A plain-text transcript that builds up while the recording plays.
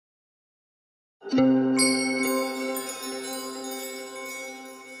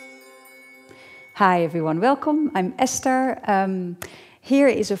Hi everyone, welcome. I'm Esther. Here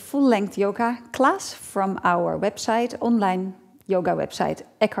is a full-length yoga class from our website, online yoga website,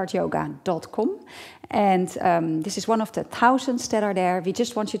 EkhartYoga.com. And this is one of the thousands that are there. We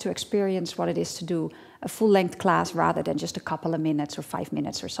just want you to experience what it is to do a full-length class rather than just a couple of minutes or 5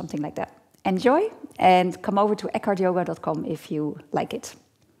 minutes or something like that. Enjoy and come over to EkhartYoga.com if you like it.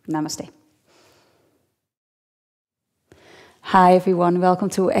 Namaste. Hi everyone, welcome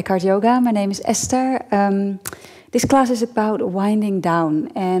to Eckhart Yoga. My name is Esther. This class is about winding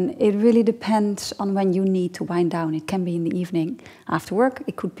down, and it really depends on when you need to wind down. It can be in the evening after work,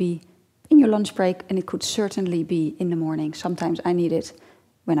 it could be in your lunch break, and it could certainly be in the morning. Sometimes I need it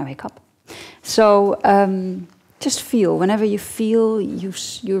when I wake up. So just feel, whenever you feel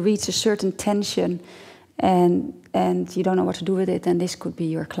you reach a certain tension and you don't know what to do with it, then this could be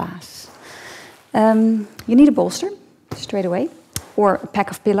your class. You need a bolster. Straight away, or a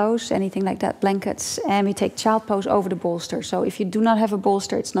pack of pillows, anything like that, blankets, and we take child pose over the bolster. So if you do not have a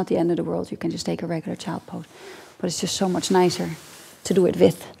bolster, it's not the end of the world. You can just take a regular child pose, but it's just so much nicer to do it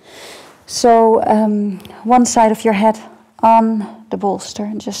with. So one side of your head on the bolster,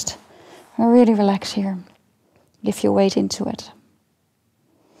 and just really relax here. Give your weight into it.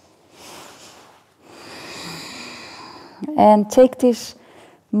 And take this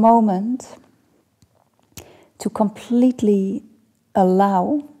moment to completely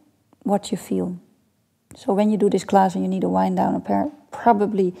allow what you feel. So when you do this class and you need a wind down,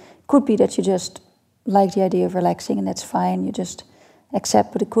 probably could be that you just like the idea of relaxing, and that's fine, you just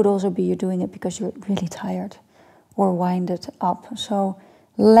accept, but it could also be you're doing it because you're really tired or winded up. So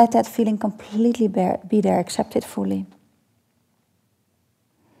let that feeling completely be there, accept it fully.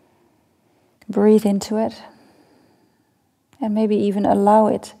 Breathe into it, and maybe even allow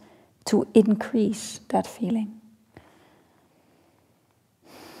it to increase that feeling.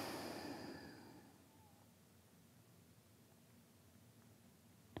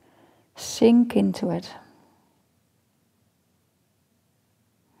 Sink into it.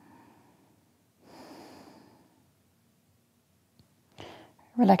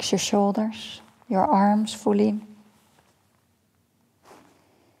 Relax your shoulders, your arms fully,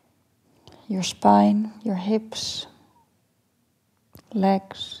 your spine, your hips,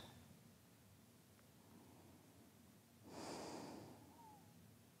 legs.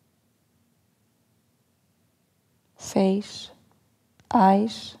 Face,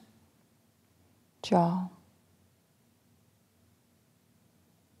 eyes, jaw.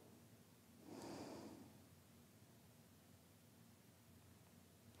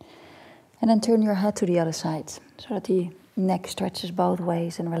 And then turn your head to the other side so that the neck stretches both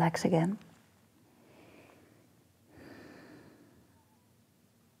ways, and relax again.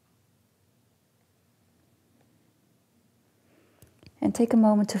 And take a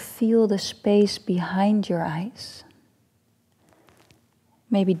moment to feel the space behind your eyes,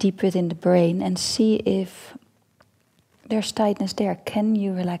 maybe deep within the brain, and see if there's tightness there. Can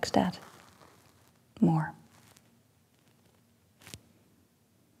you relax that more?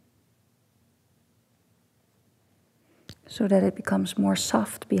 So that it becomes more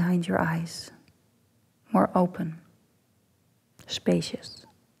soft behind your eyes, more open, spacious.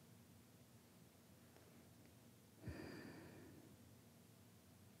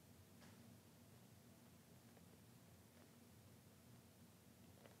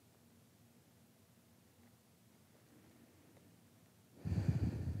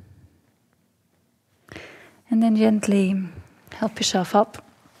 And then gently help yourself up.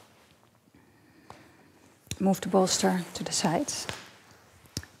 Move the bolster to the sides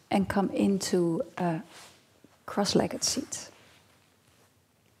and come into a cross-legged seat.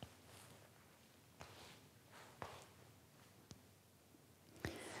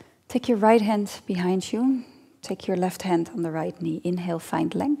 Take your right hand behind you. Take your left hand on the right knee. Inhale,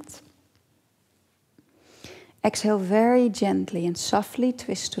 find length. Exhale very gently and softly,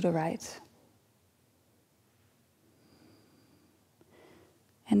 twist to the right.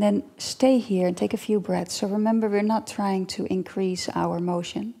 And then stay here and take a few breaths. So remember, we're not trying to increase our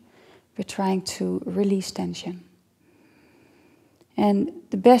motion. We're trying to release tension. And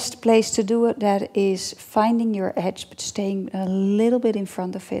the best place to do that is finding your edge, but staying a little bit in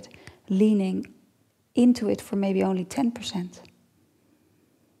front of it, leaning into it for maybe only 10%.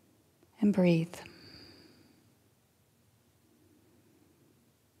 And breathe.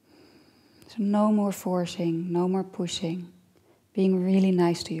 So no more forcing, no more pushing. Being really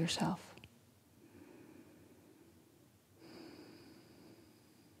nice to yourself.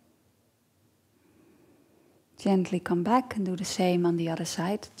 Gently come back and do the same on the other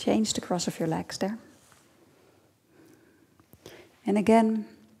side. Change the cross of your legs there. And again,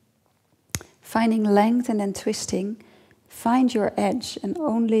 finding length and then twisting, find your edge and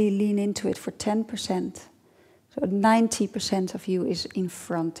only lean into it for 10%. So 90% of you is in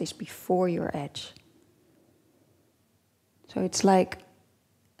front, is before your edge. So it's like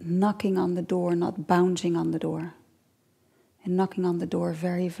knocking on the door, not bouncing on the door. And knocking on the door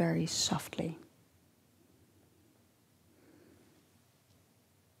very, very softly.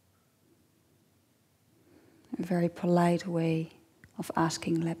 A very polite way of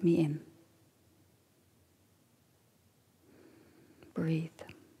asking, let me in. Breathe.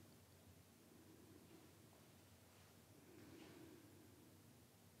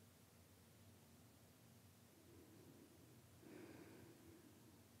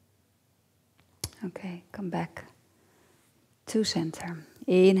 Okay, come back to center.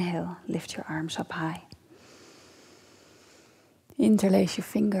 Inhale, lift your arms up high. Interlace your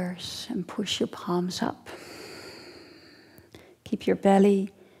fingers and push your palms up. Keep your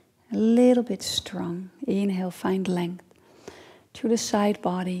belly a little bit strong. Inhale, find length. Through the side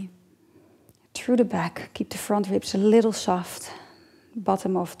body, through the back. Keep the front ribs a little soft.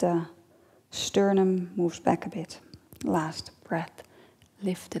 Bottom of the sternum moves back a bit. Last breath,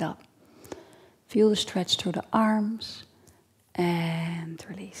 lift it up. Feel the stretch through the arms and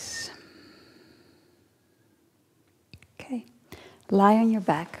release. Okay, lie on your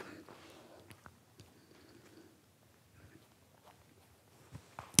back.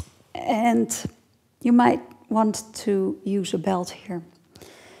 And you might want to use a belt here.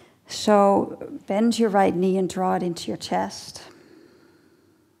 So bend your right knee and draw it into your chest.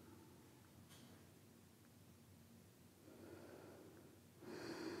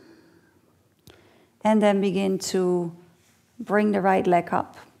 And then begin to bring the right leg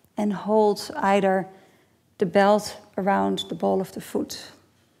up and hold either the belt around the ball of the foot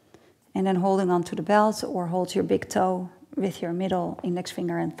and then holding onto the belt, or hold your big toe with your middle index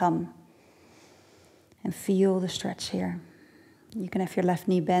finger and thumb. And feel the stretch here. You can have your left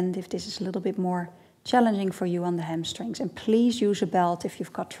knee bend if this is a little bit more challenging for you on the hamstrings. And please use a belt if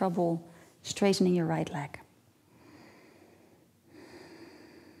you've got trouble straightening your right leg.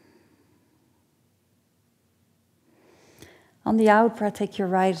 On the out breath, take your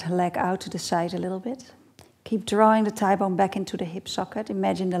right leg out to the side a little bit. Keep drawing the thigh bone back into the hip socket.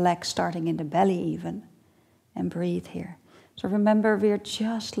 Imagine the leg starting in the belly even. And breathe here. So remember, we're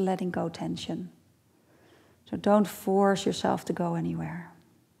just letting go tension. So don't force yourself to go anywhere.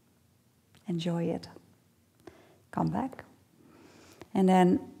 Enjoy it. Come back. And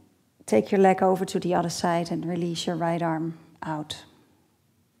then take your leg over to the other side and release your right arm out.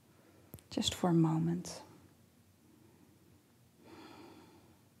 Just for a moment.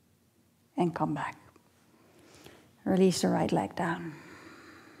 And come back. Release the right leg down.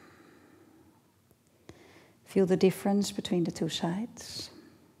 Feel the difference between the two sides.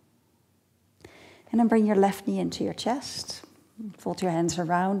 And then bring your left knee into your chest. Fold your hands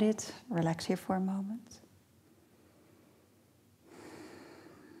around it. Relax here for a moment.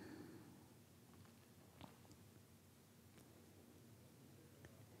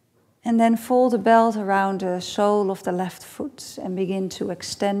 And then fold the belt around the sole of the left foot and begin to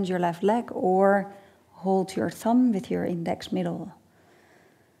extend your left leg, or hold your thumb with your index middle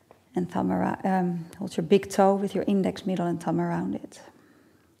and thumb around, hold your big toe with your index middle and thumb around it.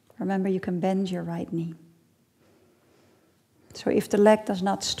 Remember, you can bend your right knee. So if the leg does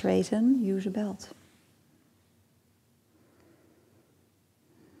not straighten, use a belt.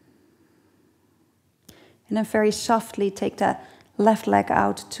 And then very softly take that left leg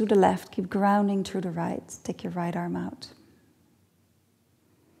out to the left. Keep grounding through the right. Take your right arm out.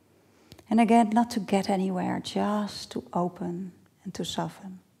 And again, not to get anywhere, just to open and to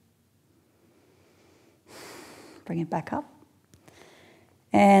soften. Bring it back up.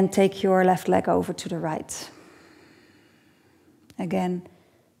 And take your left leg over to the right. Again,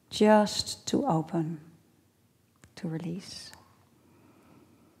 just to open, to release.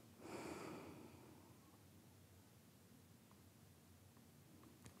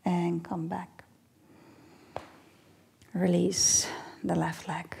 And come back. Release the left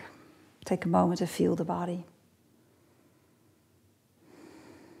leg. Take a moment to feel the body.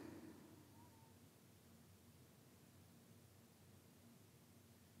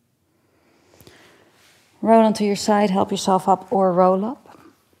 Roll onto your side, help yourself up or roll up.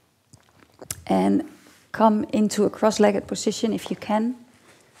 And come into a cross-legged position if you can.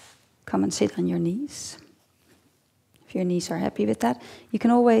 Come and sit on your knees. If your knees are happy with that. You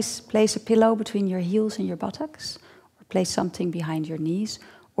can always place a pillow between your heels and your buttocks, or place something behind your knees,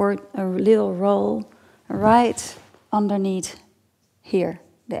 or a little roll right underneath here,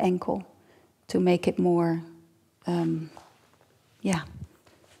 the ankle, to make it more,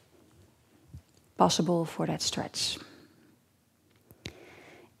 possible for that stretch.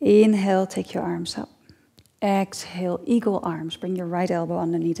 Inhale, take your arms up. Exhale, eagle arms. Bring your right elbow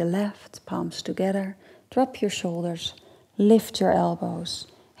underneath the left, palms together. Drop your shoulders, lift your elbows,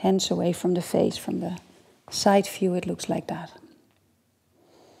 hands away from the face. From the side view, it looks like that.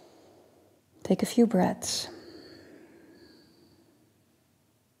 Take a few breaths.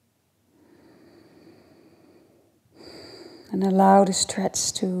 And allow the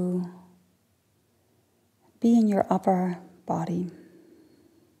stretch to be in your upper body.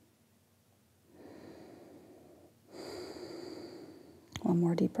 One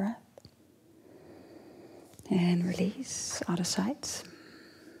more deep breath. And release, other side.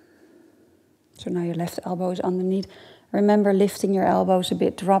 So now your left elbow is underneath. Remember lifting your elbows a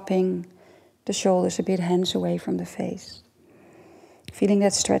bit, dropping the shoulders a bit, hands away from the face. Feeling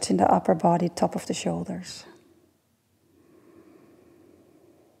that stretch in the upper body, top of the shoulders.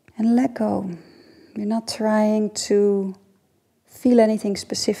 And let go. You're not trying to feel anything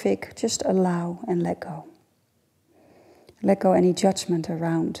specific, just allow and let go. Let go any judgment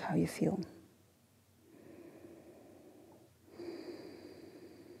around how you feel.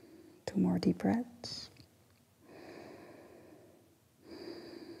 2 more deep breaths.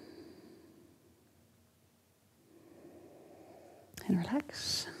 And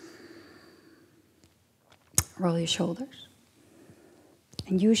relax. Roll your shoulders.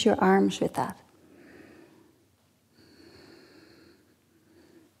 And use your arms with that.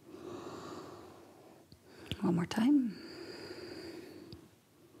 One more time.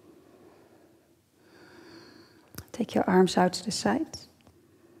 Take your arms out to the side.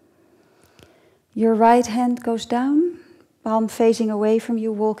 Your right hand goes down, palm facing away from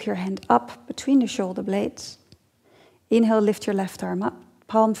you. Walk your hand up between the shoulder blades. Inhale, lift your left arm up,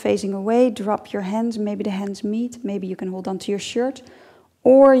 palm facing away. Drop your hands, maybe the hands meet. Maybe you can hold on to your shirt,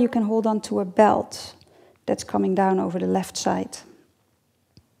 or you can hold on to a belt that's coming down over the left side.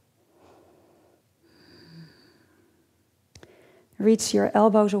 Reach your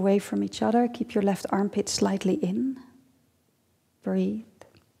elbows away from each other. Keep your left armpit slightly in. Breathe.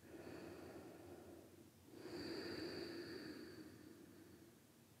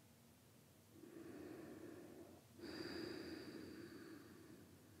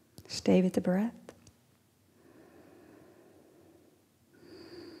 Stay with the breath.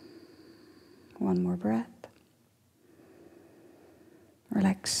 One more breath.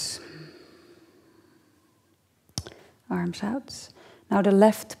 Relax. Arms out. Now the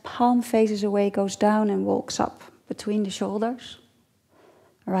left palm faces away, goes down and walks up between the shoulders.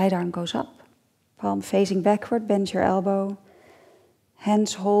 Right arm goes up. Palm facing backward, bend your elbow.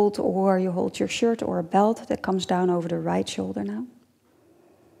 Hands hold, or you hold your shirt or a belt that comes down over the right shoulder now.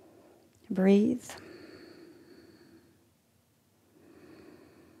 Breathe.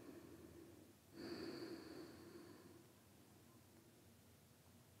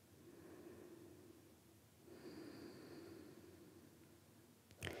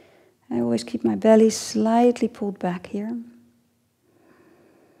 I always keep my belly slightly pulled back here.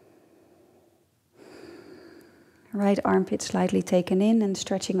 Right armpit slightly taken in and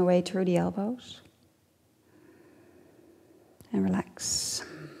stretching away through the elbows. And relax.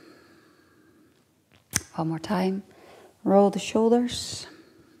 One more time. Roll the shoulders.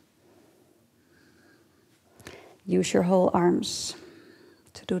 Use your whole arms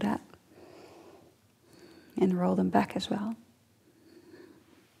to do that. And roll them back as well.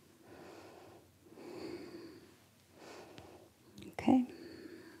 Okay.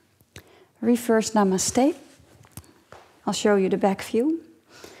 Reverse Namaste. I'll show you the back view.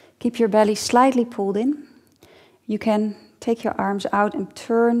 Keep your belly slightly pulled in. You can take your arms out and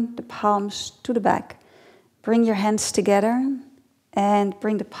turn the palms to the back. Bring your hands together and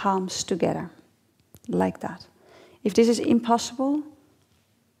bring the palms together, like that. If this is impossible,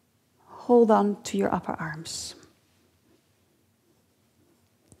 hold on to your upper arms.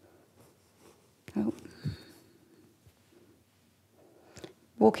 Oh.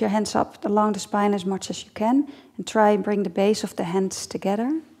 Walk your hands up along the spine as much as you can and try and bring the base of the hands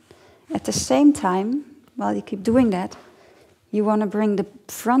together. At the same time, while you keep doing that, you want to bring the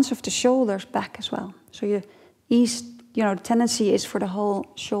fronts of the shoulders back as well. So you ease, the tendency is for the whole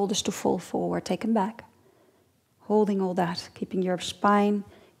shoulders to fall forward, take them back. Holding all that, keeping your spine,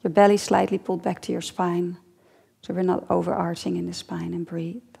 your belly slightly pulled back to your spine. So we're not overarching in the spine, and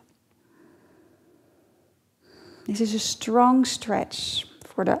breathe. This is a strong stretch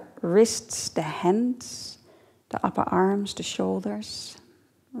for the wrists, the hands, the upper arms, the shoulders,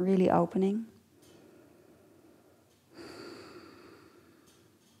 really opening.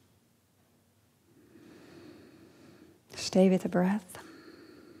 Stay with the breath.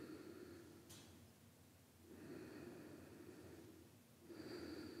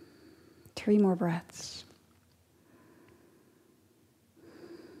 Three more breaths.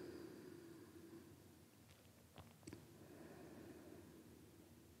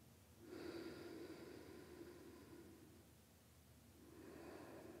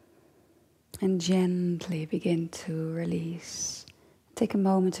 And gently begin to release. Take a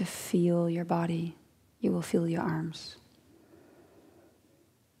moment to feel your body. You will feel your arms.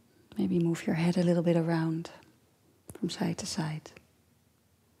 Maybe move your head a little bit around from side to side.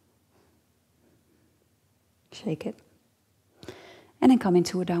 Shake it. And then come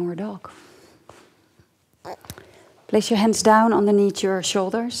into a downward dog. Place your hands down underneath your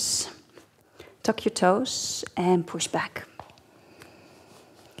shoulders. Tuck your toes and push back.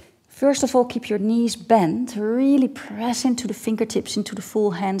 First of all, keep your knees bent. Really press into the fingertips, into the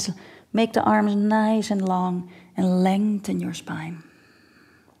full hands. Make the arms nice and long and lengthen your spine.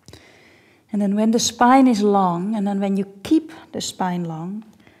 And then when the spine is long, and then when you keep the spine long,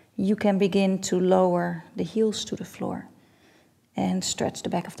 you can begin to lower the heels to the floor and stretch the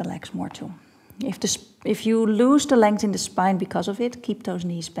back of the legs more too. If you lose the length in the spine because of it, keep those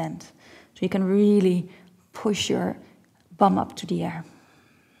knees bent. So you can really push your bum up to the air.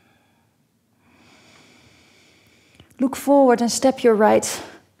 Look forward and step your right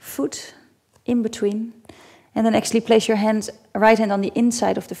foot in between. And then actually place your right hand on the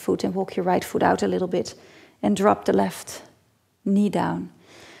inside of the foot and walk your right foot out a little bit. And drop the left knee down.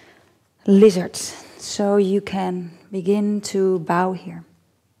 Lizard. So you can begin to bow here.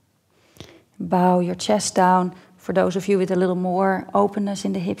 Bow your chest down. For those of you with a little more openness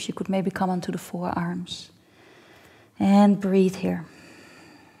in the hips, you could maybe come onto the forearms. And breathe here.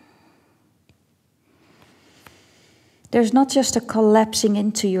 There's not just a collapsing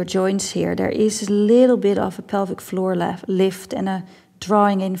into your joints here. There is a little bit of a pelvic floor lift and a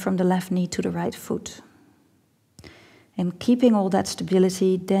drawing in from the left knee to the right foot. And keeping all that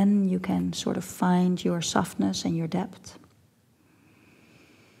stability, then you can sort of find your softness and your depth.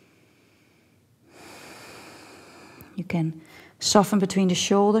 You can soften between the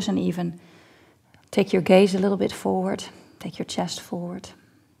shoulders and even take your gaze a little bit forward. Take your chest forward.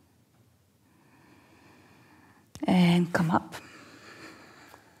 And come up.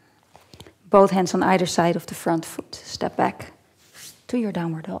 Both hands on either side of the front foot. Step back to your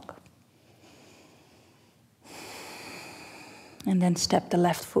downward dog. And then step the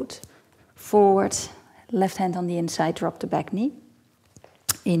left foot forward. Left hand on the inside, drop the back knee.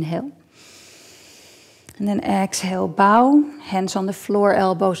 Inhale. And then exhale, bow. Hands on the floor,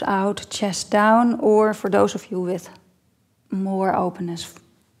 elbows out, chest down. Or for those of you with more openness,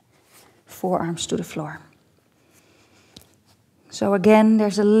 forearms to the floor. So again,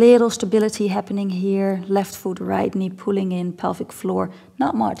 there's a little stability happening here. Left foot, right knee pulling in, pelvic floor.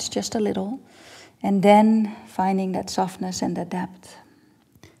 Not much, just a little. And then finding that softness and that depth.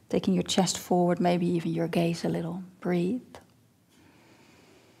 Taking your chest forward, maybe even your gaze a little. Breathe.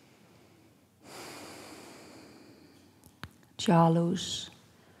 Jaw loose.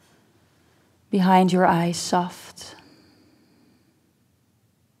 Behind your eyes, soft.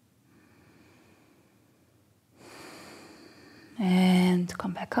 And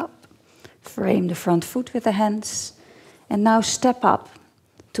come back up. Frame the front foot with the hands. And now step up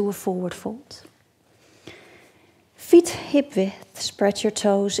to a forward fold. Feet hip width, spread your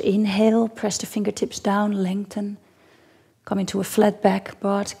toes. Inhale, press the fingertips down, lengthen. Come into a flat back,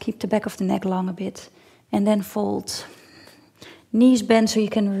 but keep the back of the neck long a bit. And then fold. Knees bend so you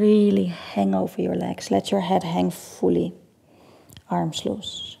can really hang over your legs. Let your head hang fully. Arms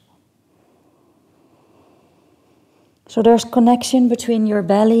loose. So there's connection between your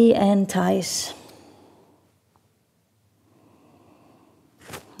belly and thighs.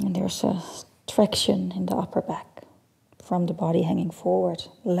 And there's a traction in the upper back from the body hanging forward.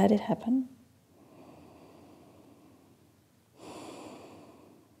 Let it happen.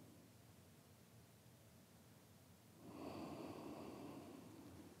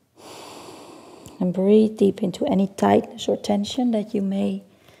 And breathe deep into any tightness or tension that you may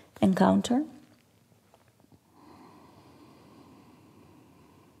encounter.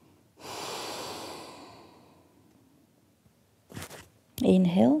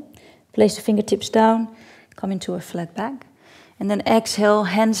 Inhale, place the fingertips down, come into a flat back. And then exhale,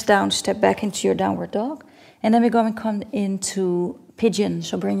 hands down, step back into your downward dog. And then we're going to come into pigeon.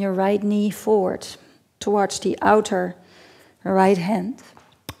 So bring your right knee forward towards the outer right hand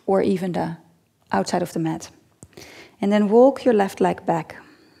or even the outside of the mat. And then walk your left leg back,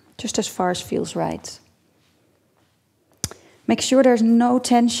 just as far as feels right. Make sure there's no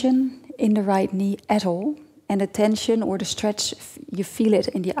tension in the right knee at all. And the tension or the stretch, you feel it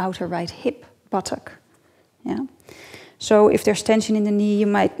in the outer right hip, buttock. Yeah. So if there's tension in the knee, you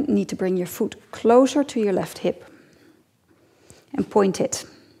might need to bring your foot closer to your left hip and point it.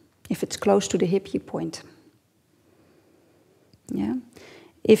 If it's close to the hip, you point. Yeah.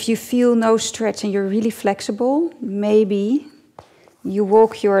 If you feel no stretch and you're really flexible, maybe you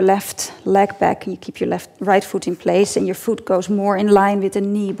walk your left leg back and you keep your right foot in place and your foot goes more in line with the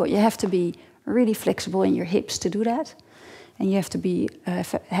knee, but you have to be really flexible in your hips to do that. And you have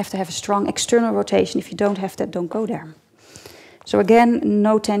to have a strong external rotation. If you don't have that, don't go there. So again,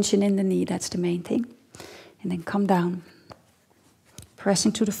 no tension in the knee, that's the main thing. And then come down,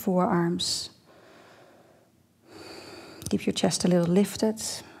 pressing to the forearms. Keep your chest a little lifted,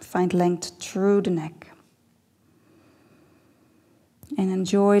 find length through the neck. And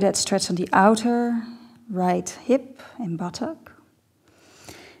enjoy that stretch on the outer right hip and buttock.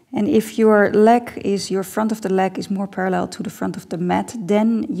 And if your front of the leg is more parallel to the front of the mat,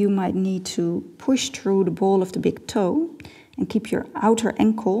 then you might need to push through the ball of the big toe and keep your outer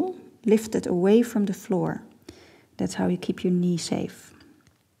ankle lifted away from the floor. That's how you keep your knee safe.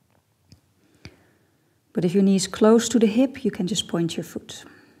 But if your knee is close to the hip, you can just point your foot.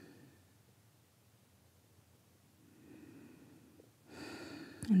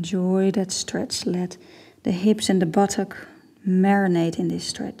 Enjoy that stretch. Let the hips and the buttock marinate in this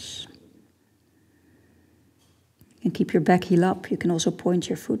stretch. You can keep your back heel up. You can also point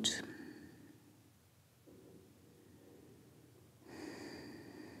your foot.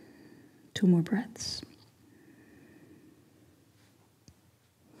 Two more breaths.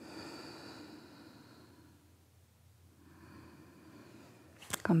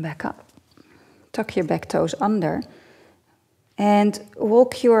 Come back up. Tuck your back toes under. And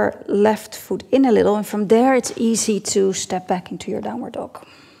walk your left foot in a little, and from there it's easy to step back into your downward dog.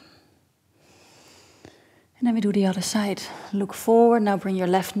 And then we do the other side. Look forward, now bring your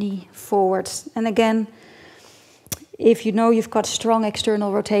left knee forward. And again, if you know you've got strong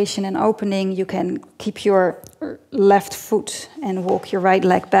external rotation and opening, you can keep your left foot and walk your right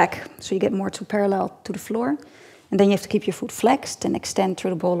leg back, so you get more parallel to the floor. And then you have to keep your foot flexed and extend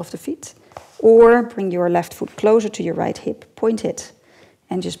through the ball of the feet. Or bring your left foot closer to your right hip, point it,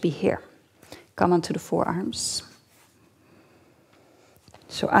 and just be here. Come onto the forearms.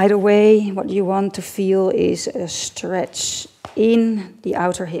 So either way, what you want to feel is a stretch in the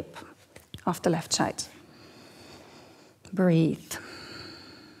outer hip of the left side. Breathe.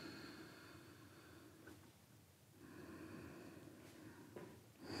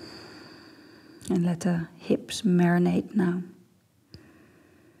 And let the hips marinate now.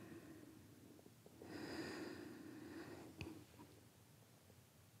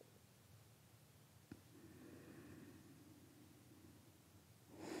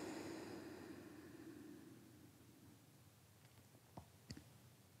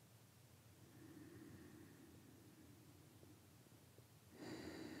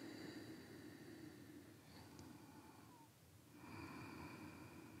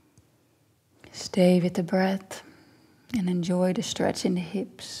 Stay with the breath and enjoy the stretch in the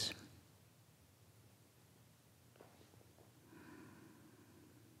hips.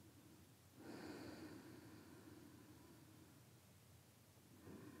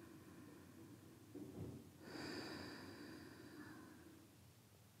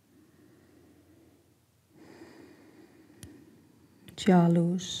 Jaw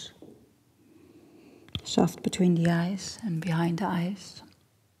loose, soft between the eyes and behind the eyes.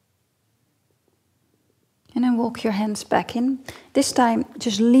 And then walk your hands back in. This time,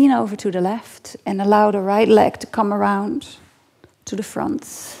 just lean over to the left and allow the right leg to come around to the front.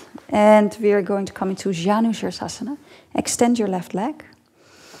 And we are going to come into Janu Sirsasana. Extend your left leg.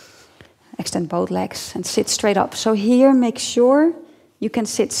 Extend both legs and sit straight up. So here, make sure you can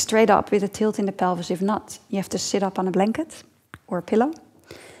sit straight up with a tilt in the pelvis. If not, you have to sit up on a blanket or a pillow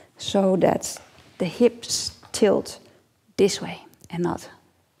so that the hips tilt this way and not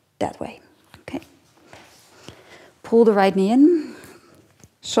that way. Pull the right knee in,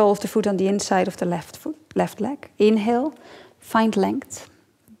 sole of the foot on the inside of the left leg. Inhale, find length,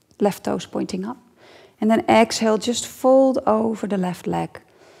 left toes pointing up. And then exhale, just fold over the left leg.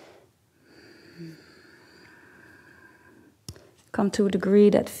 Come to a degree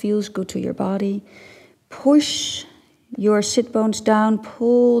that feels good to your body. Push your sit bones down,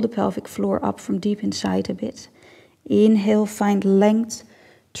 pull the pelvic floor up from deep inside a bit. Inhale, find length.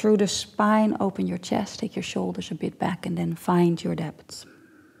 Through the spine, open your chest, take your shoulders a bit back, and then find your depth.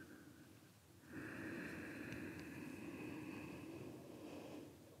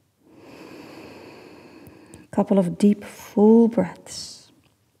 A couple of deep, full breaths.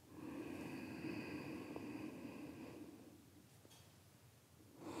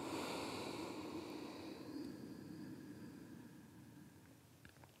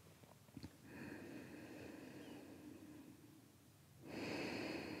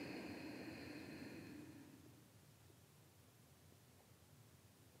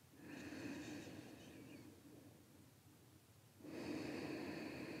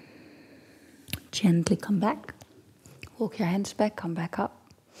 Gently come back. Walk your hands back, come back up.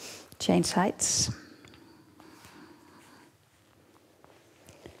 Change sides.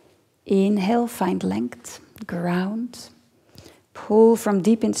 Inhale, find length, ground. Pull from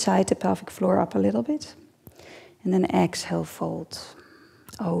deep inside the pelvic floor up a little bit. And then exhale, fold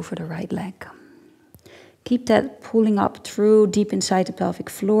over the right leg. Keep that pulling up through deep inside the pelvic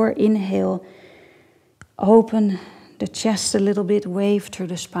floor. Inhale, open the chest a little bit, wave through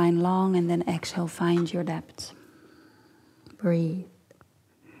the spine long, and then exhale, find your depth. Breathe.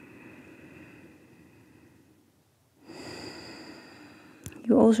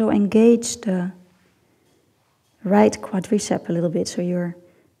 You also engage the right quadricep a little bit, so your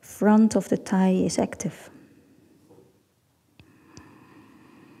front of the thigh is active.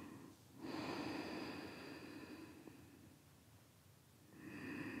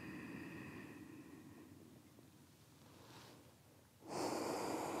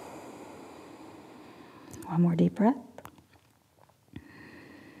 One more deep breath.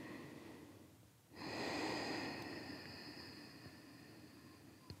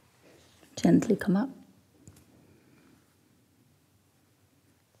 Gently come up.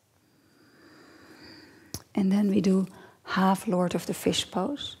 And then we do half Lord of the Fish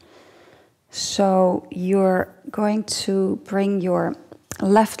pose. So you're going to bring your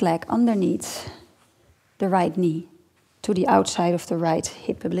left leg underneath the right knee to the outside of the right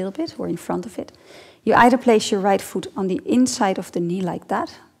hip a little bit, or in front of it. You either place your right foot on the inside of the knee like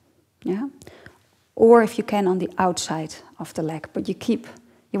that, yeah, or if you can on the outside of the leg. But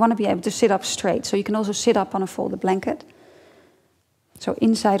you want to be able to sit up straight, so you can also sit up on a folded blanket. So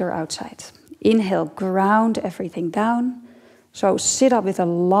inside or outside. Inhale, ground everything down. So sit up with a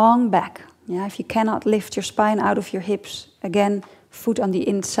long back. Yeah, if you cannot lift your spine out of your hips, again, foot on the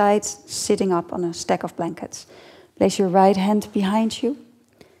inside, sitting up on a stack of blankets. Place your right hand behind you.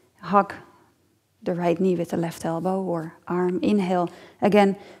 Hug the right knee with the left elbow or arm. Inhale.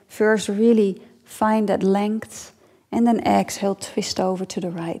 Again, first really find that length. And then exhale, twist over to the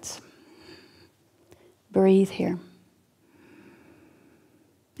right. Breathe here.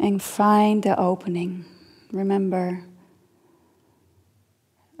 And find the opening. Remember,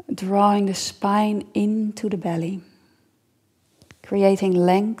 drawing the spine into the belly. Creating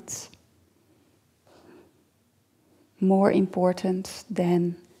length. More important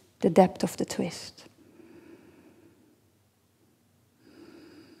than the depth of the twist.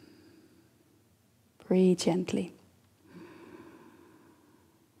 Breathe gently.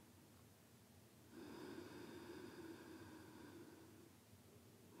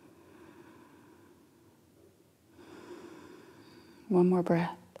 One more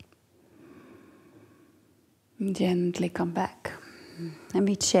breath. Gently come back. And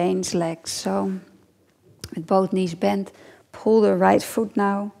we change legs. So with both knees bent, pull the right foot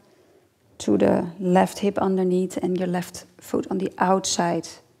now to the left hip underneath and your left foot on the outside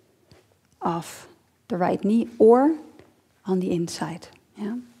of the right knee or on the inside.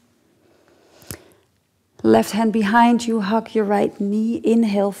 Yeah. Left hand behind you, hug your right knee.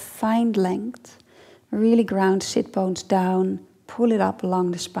 Inhale, find length. Really ground sit bones down. Pull it up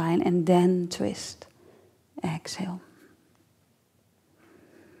along the spine and then twist. Exhale.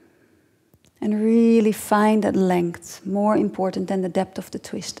 And really find that length, more important than the depth of the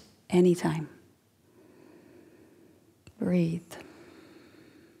twist, anytime. Breathe.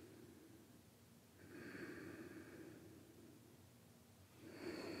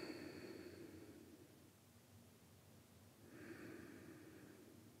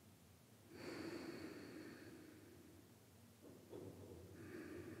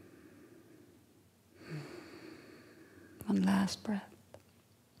 One last breath.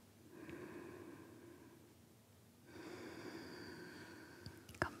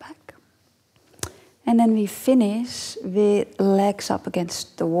 Come back. And then we finish with legs up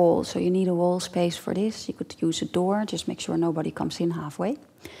against the wall. So you need a wall space for this. You could use a door, just make sure nobody comes in halfway.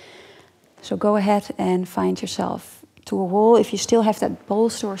 So go ahead and find yourself to a wall. If you still have that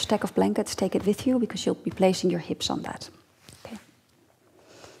bolster or stack of blankets, take it with you because you'll be placing your hips on that.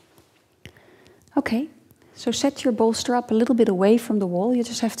 Okay. So set your bolster up a little bit away from the wall. You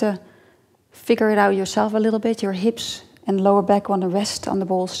just have to figure it out yourself a little bit. Your hips and lower back want to rest on the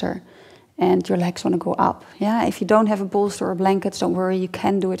bolster and your legs want to go up. Yeah, if you don't have a bolster or blankets, don't worry, you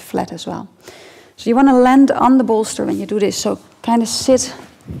can do it flat as well. So you want to land on the bolster when you do this. So kind of sit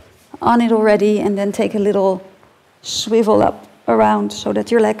on it already and then take a little swivel up around so that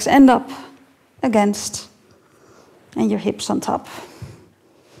your legs end up against and your hips on top.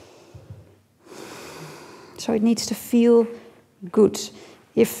 So it needs to feel good.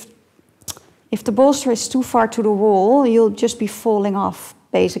 If the bolster is too far to the wall, you'll just be falling off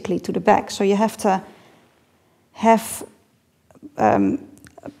basically to the back. So you have to have a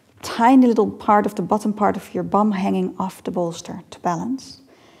tiny little part of the bottom part of your bum hanging off the bolster to balance.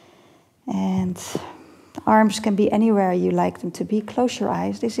 And the arms can be anywhere you like them to be. Close your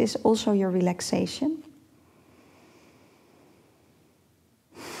eyes. This is also your relaxation.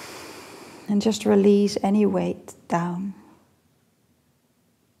 And just release any weight down.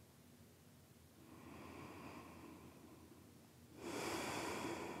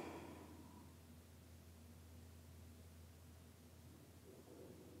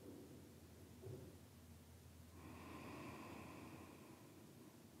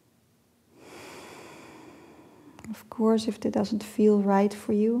 Of course, if it doesn't feel right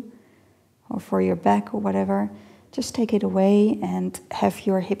for you, or for your back or whatever, just take it away and have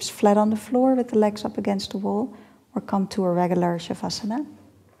your hips flat on the floor with the legs up against the wall, or come to a regular Shavasana.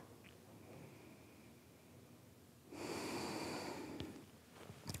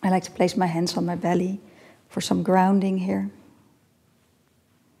 I like to place my hands on my belly for some grounding here.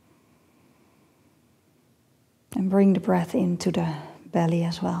 And bring the breath into the belly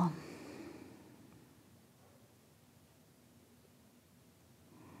as well.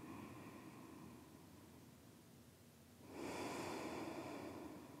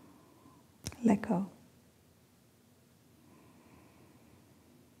 Let go.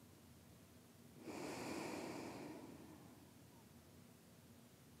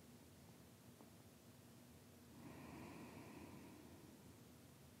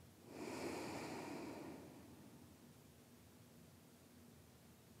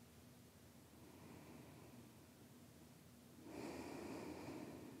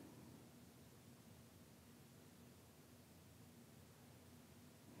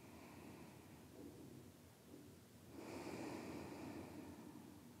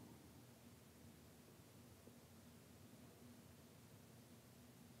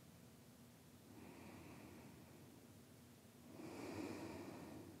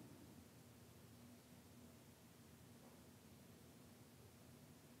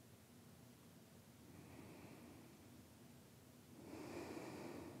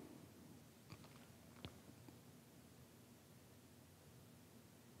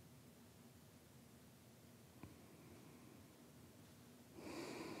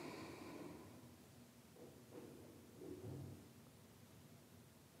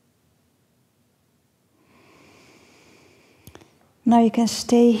 Now you can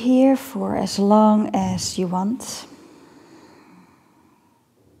stay here for as long as you want.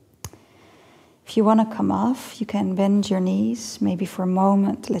 If you want to come off, you can bend your knees, maybe for a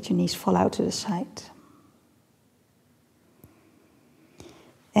moment, let your knees fall out to the side.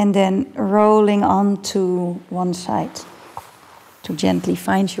 And then rolling onto one side to gently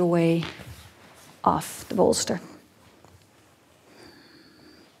find your way off the bolster.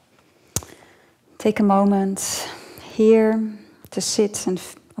 Take a moment here to sit and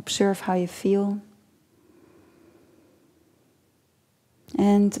observe how you feel.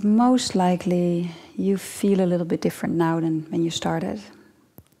 And most likely you feel a little bit different now than when you started.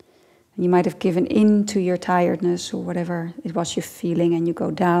 And you might have given in to your tiredness or whatever it was you're feeling, and you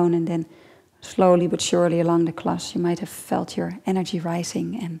go down, and then slowly but surely along the class you might have felt your energy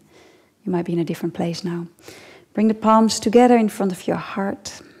rising, and you might be in a different place now. Bring the palms together in front of your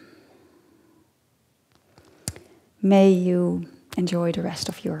heart. May you enjoy the rest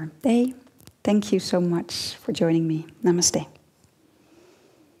of your day. Thank you so much for joining me. Namaste.